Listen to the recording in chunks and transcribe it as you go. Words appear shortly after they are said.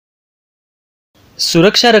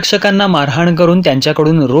सुरक्षा रक्षकांना मारहाण करून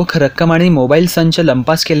त्यांच्याकडून रोख रक्कम आणि मोबाईल संच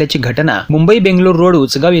लंपास केल्याची घटना मुंबई बेंगलोर रोड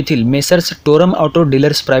उचगाव येथील messrs टोरम auto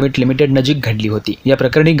dealers private limited नजीक घडली होती। या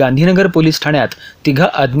प्रकरणी गांधीनगर पोलीस ठाण्यात तिघा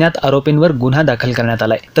अज्ञात आरोपींवर गुन्हा दाखल करण्यात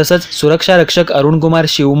आलाय। तसंच सुरक्षा रक्षक अरुण कुमार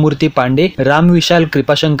शिवमूर्ती पांडे, राम विशाल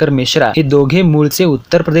कृपाशंकर मिश्रा हे दोघे मूळचे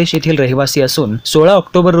उत्तर प्रदेश येथील रहिवासी असून 16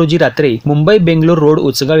 ऑक्टोबर रोजी रात्री मुंबई बेंगलोर रोड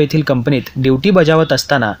उचगाव येथील कंपनीत ड्युटी बजावत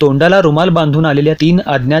असताना तोंडाला रुमाल बांधून आलेल्या 3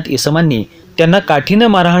 अज्ञात इसमांनी त्यांना काठीने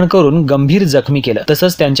मारहाण करून गंभीर जखमी केलं।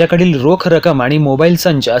 तसंच त्यांच्याकडील रोख रक्कम आणि मोबाईल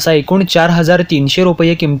संच असा एकूण 4300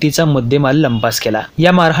 रुपये किमतीचा मुद्देमाल लंपास केला।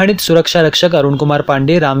 या मारहाणीत सुरक्षा रक्षक अरुण कुमार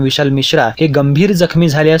पांडे, राम विशाल मिश्रा हे गंभीर जखमी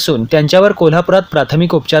झाले असून त्यांच्यावर कोल्हापुरात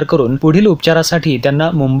प्राथमिक उपचार करून पुढील उपचारासाठी त्यांना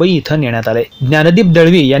मुंबई इथं नेण्यात आले। ज्ञानदीप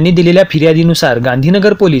दळवी यांनी दिलेल्या फिर्यादीनुसार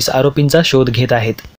गांधीनगर पोलीस आरोपींचा शोध घेत आहेत।